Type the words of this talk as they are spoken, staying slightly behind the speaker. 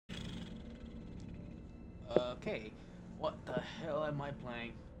Okay, what the hell am I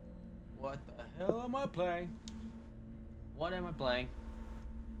playing? What the hell am I playing? What am I playing?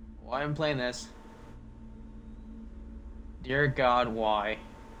 Why am I playing this? Dear God, why?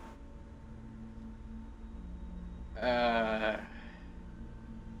 Hello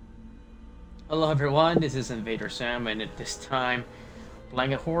everyone, this is Invader Sam, and at this time,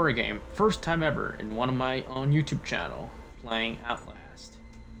 playing a horror game. First time ever in one of my own YouTube channel, playing Outlast.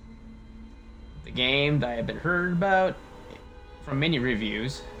 The game that I have been heard about from many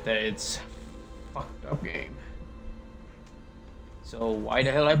reviews, that it's a fucked up game. So why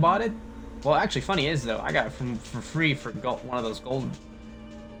the hell I bought it? Well, actually, funny is though, I got it for free for one of those gold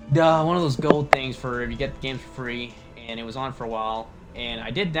things for you get the games for free, and it was on for a while, and I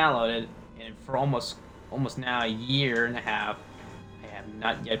did download it, and for almost now a year and a half, I have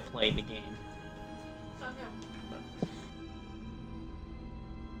not yet played the game.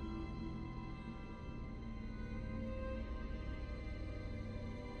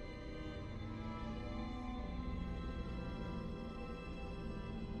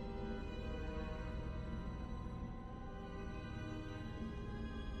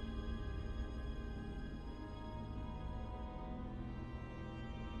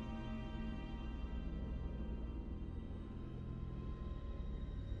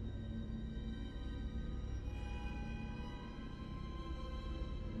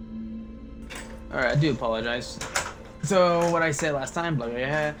 Alright, I do apologize. So, what I said last time, blah, blah,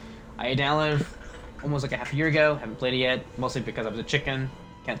 blah, I downloaded almost like a half a year ago, haven't played it yet, mostly because I was a chicken,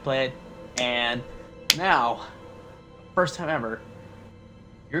 can't play it, and now, first time ever,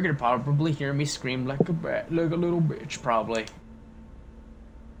 you're gonna probably hear me scream like a little bitch, probably.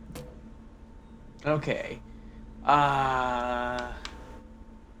 Okay.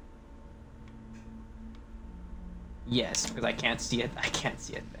 Yes, because I can't see it. I can't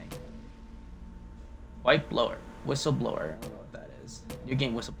see a thing. White blower, whistleblower. I don't know what that is. New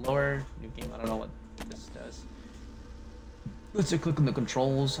game whistleblower. New game. I don't know what this does. Let's click on the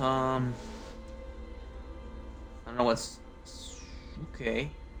controls. I don't know what's. Okay.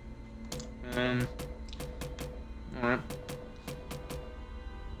 Alright.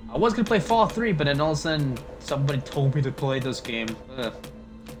 I was gonna play Fallout 3, but then all of a sudden somebody told me to play this game. Ugh.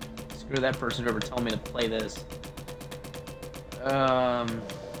 Screw that person whoever told me to play this.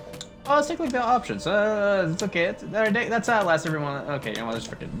 Oh, let's take like the options. It's okay. That's Outlast, everyone. Okay, you know what? Let's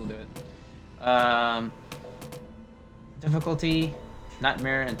freaking we'll do it. Difficulty,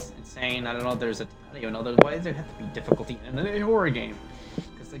 nightmare, insane. I don't know. I don't even know. Why does there have to be difficulty in a horror game?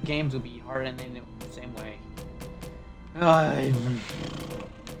 Because the games will be hard in the same way.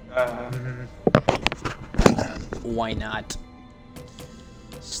 Why not?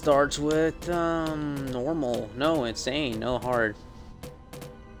 Starts with normal. No, insane. No hard.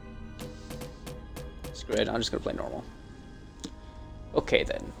 Screw it. I'm just gonna play normal. Okay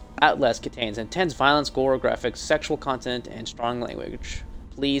then. Outlast contains intense violence, gore, graphics, sexual content, and strong language.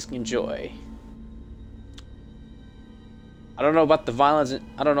 Please enjoy. I don't know about the violence.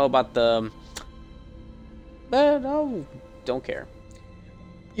 I don't know about the. No, don't care.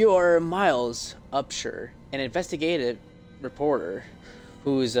 You are Miles Upshur, an investigative reporter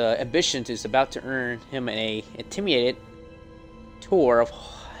whose ambition is about to earn him an intimidated tour of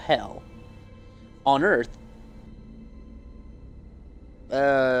hell on Earth.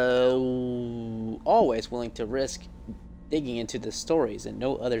 Always willing to risk digging into the stories that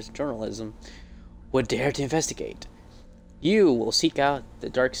no other journalism would dare to investigate. You will seek out the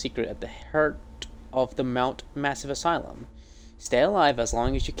dark secret at the heart of the Mount Massive Asylum. Stay alive as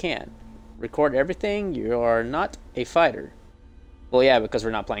long as you can. Record everything. You are not a fighter. Well, yeah, because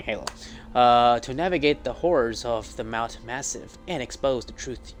we're not playing Halo. To navigate the horrors of the Mount Massive and expose the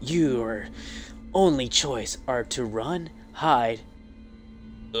truth, your only choice are to run, hide,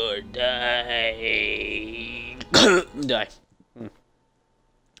 or die. Die. No,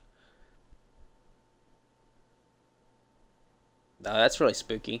 that's really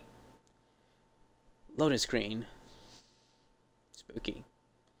spooky. Loading screen. Spooky.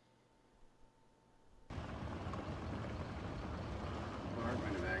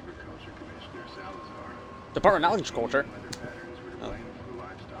 Department of Agriculture. Oh.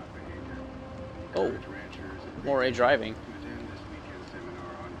 Oh. More A driving.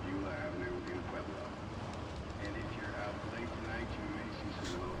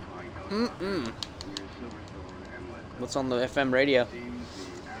 What's on the FM radio?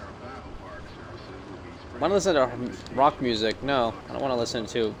 I want to listen to rock music. No, I don't want to listen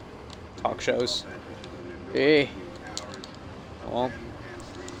to talk shows. Hey. Well.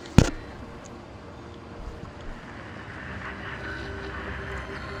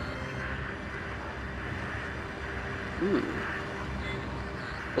 Ooh.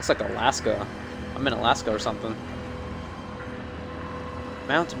 Looks like Alaska. I'm in Alaska or something.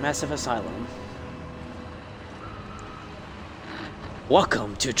 Mount Massive Asylum.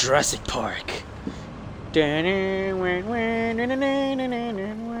 Welcome to Jurassic Park.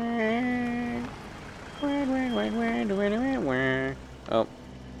 Oh.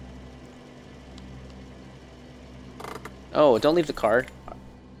 Oh, don't leave the car.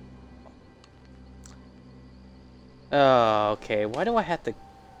 Oh, okay. Why do I have to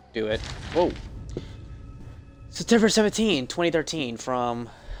do it? Whoa. September 17, 2013 from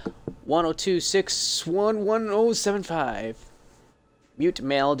 1026111075.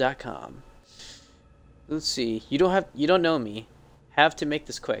 Mutemail.com. Let's see. You don't know me. Have to make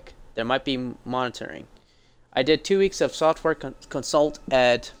this quick. There might be monitoring. I did 2 weeks of software consult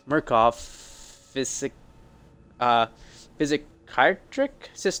at Murkoff Physiatric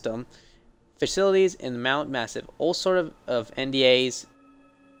System facilities in Mount Massive. All sort of NDAs.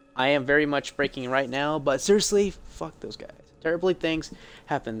 I am very much breaking right now, but seriously, fuck those guys. Terribly things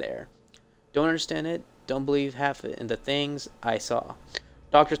happen there. Don't understand it. Don't believe half in the things I saw.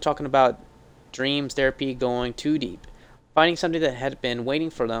 Doctors talking about dreams therapy going too deep. Finding something that had been waiting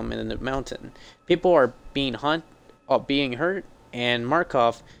for them in the mountain. People are being hurt, and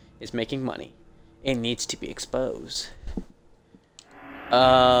Markov is making money. It needs to be exposed.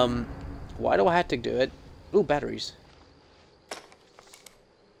 Why do I have to do it? Ooh, batteries.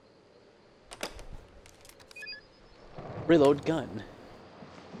 Reload gun.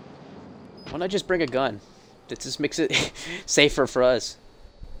 Why not just bring a gun? It just makes it safer for us.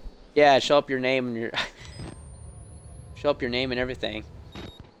 Yeah, show up your name and your show up your name and everything.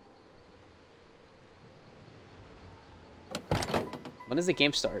 When does the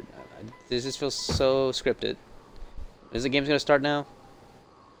game start? This just feels so scripted. Is the game gonna start now?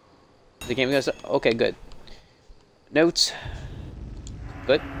 Is the game gonna start? Okay, good. Notes.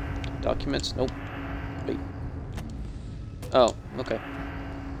 Good. Documents. Nope. Wait. Oh, okay.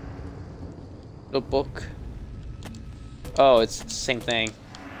 Notebook. Oh, it's the same thing.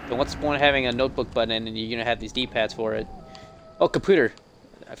 But what's the point of having a notebook button and you're gonna have these D-pads for it? Oh, computer.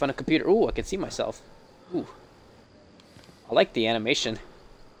 I found a computer. Ooh, I can see myself. Ooh. I like the animation.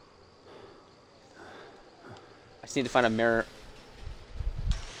 I just need to find a mirror.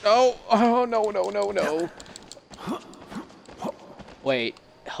 Oh, oh no, no, no, no. Wait,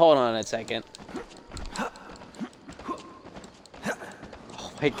 hold on a second.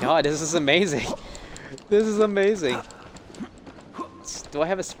 Oh my god, this is amazing. This is amazing. Do I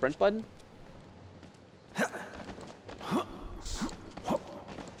have a sprint button?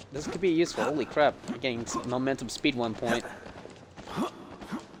 This could be useful. Holy crap. I'm getting momentum speed 1 point.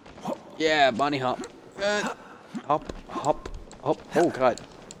 Yeah, bunny hop. Hop, hop, hop. Oh god.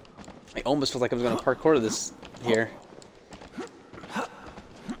 I almost feel like I was going to parkour this here.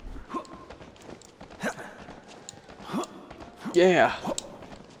 Yeah.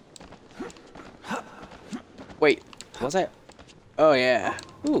 Wait, was that? Oh yeah.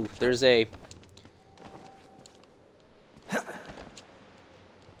 Ooh, there's a...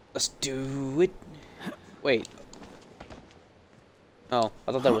 Let's do it. Wait. Oh,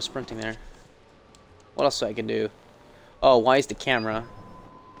 I thought that was sprinting there. What else I can do? Oh, why is the camera?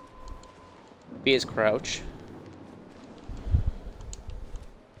 B is crouch.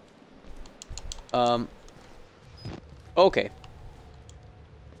 Okay.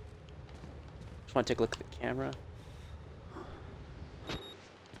 Just want to take a look at the camera.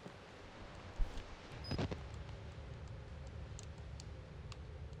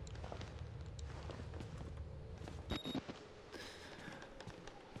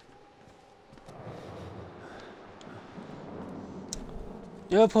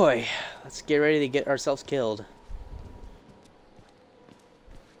 Oh boy, let's get ready to get ourselves killed.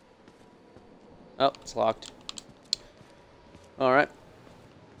 Oh, it's locked. Alright.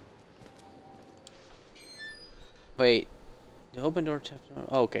 Wait. The open door tap.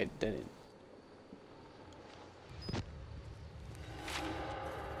 Oh, okay, dead end.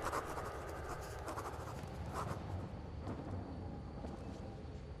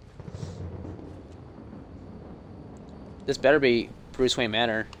 This better be Bruce Wayne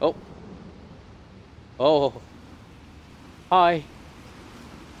Manor. Oh. Oh. Hi.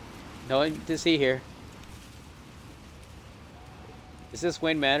 No one to see here. Is this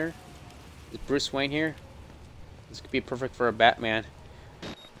Wayne Manor? Is Bruce Wayne here? This could be perfect for a Batman.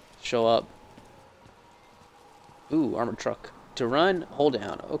 Show up. Ooh, armored truck. To run, hold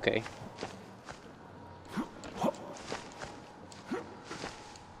down. Okay.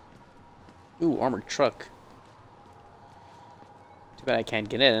 Ooh, armored truck. Too bad I can't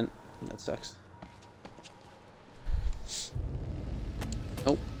get in. That sucks.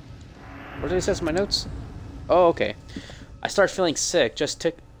 What did it say in my notes? Oh, okay. I started feeling sick.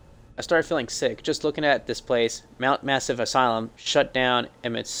 I started feeling sick just looking at this place. Mount Massive Asylum shut down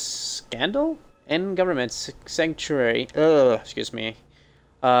amidst scandal in government sanctuary. Excuse me.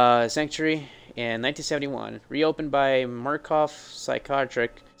 Sanctuary in 1971. Reopened by Markov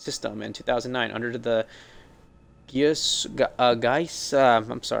Psychiatric System in 2009 under the Geis.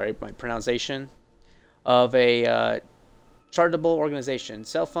 I'm sorry, my pronunciation of a charitable organization.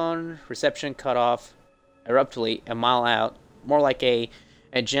 Cell phone reception cut off abruptly a mile out, more like a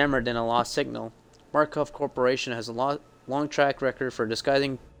jammer than a lost signal. Markov Corporation has a long track record for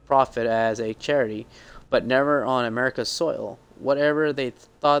disguising profit as a charity, but never on America's soil. Whatever they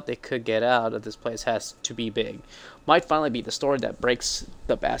thought they could get out of this place has to be big. Might finally be the story that breaks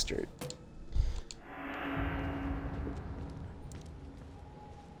the bastard.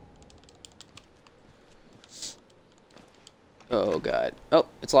 Oh god. Oh,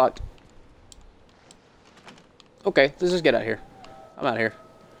 it's locked. Okay, let's just get out of here. I'm out of here.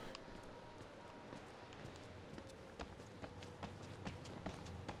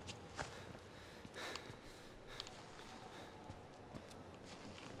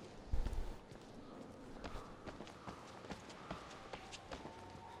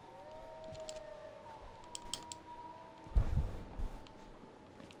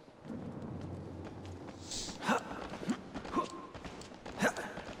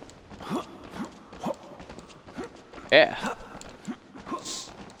 Yeah.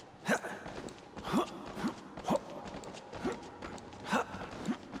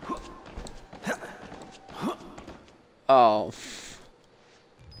 Oh.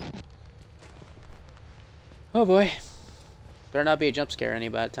 Oh boy. Better not be a jump scare any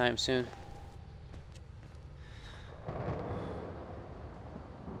bad time soon.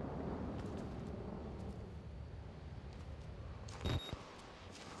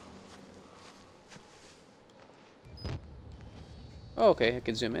 Oh, okay, I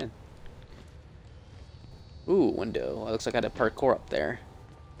can zoom in. Ooh, window. It looks like I had a parkour up there.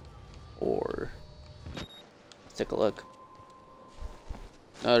 Or... let's take a look.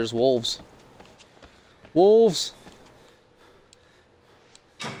 Oh, there's wolves. Wolves!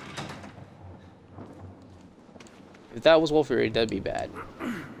 If that was Wolfie, that'd be bad.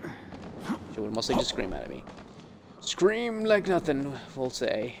 She would mostly just scream at me. Scream like nothing, we'll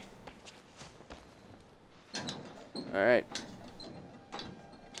say. Alright.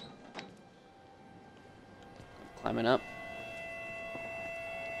 Climbing up.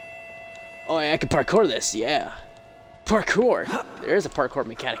 Oh, yeah, I can parkour this, yeah. Parkour! There's a parkour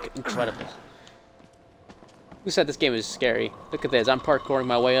mechanic. Incredible. Who said this game is scary? Look at this. I'm parkouring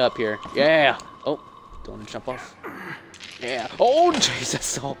my way up here. Yeah! Oh, don't want to jump off. Yeah. Oh,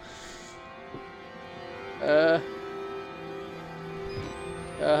 Jesus! Oh.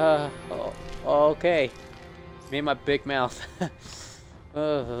 Oh, okay. Me and my big mouth.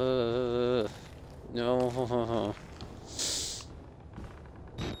 No.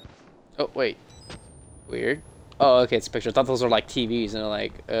 Oh, wait. Weird. Oh, okay, it's a picture. I thought those were like TVs, and they're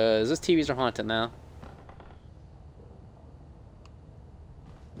like, is this TVs are haunted now?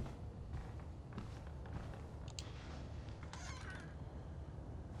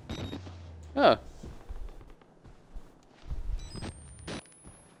 Oh.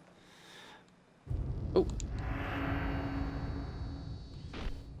 Oh.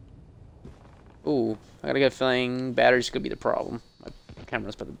 Ooh, I got a good feeling batteries could be the problem. My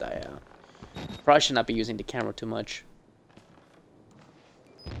camera's about to die out. Probably should not be using the camera too much.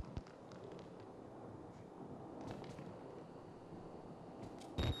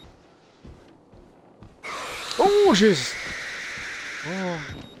 Oh, jeez! Oh.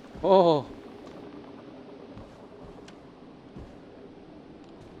 Oh.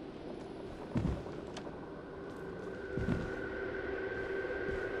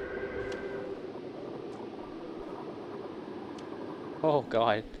 Oh,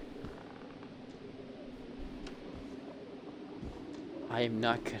 God. I am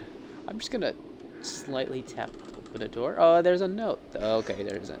not gonna... I'm just gonna slightly tap open the door. Oh, there's a note. Okay,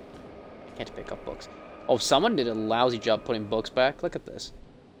 there isn't. I can't pick up books. Oh, someone did a lousy job putting books back. Look at this.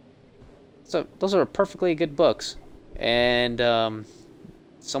 So, those are perfectly good books. And,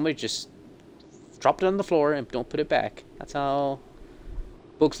 somebody just dropped it on the floor and don't put it back. That's how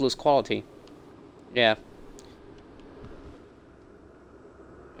books lose quality. Yeah.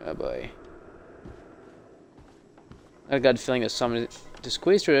 Oh boy. I got a feeling that someone to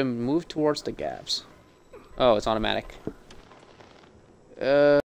squeeze through and move towards the gaps. Oh, it's automatic.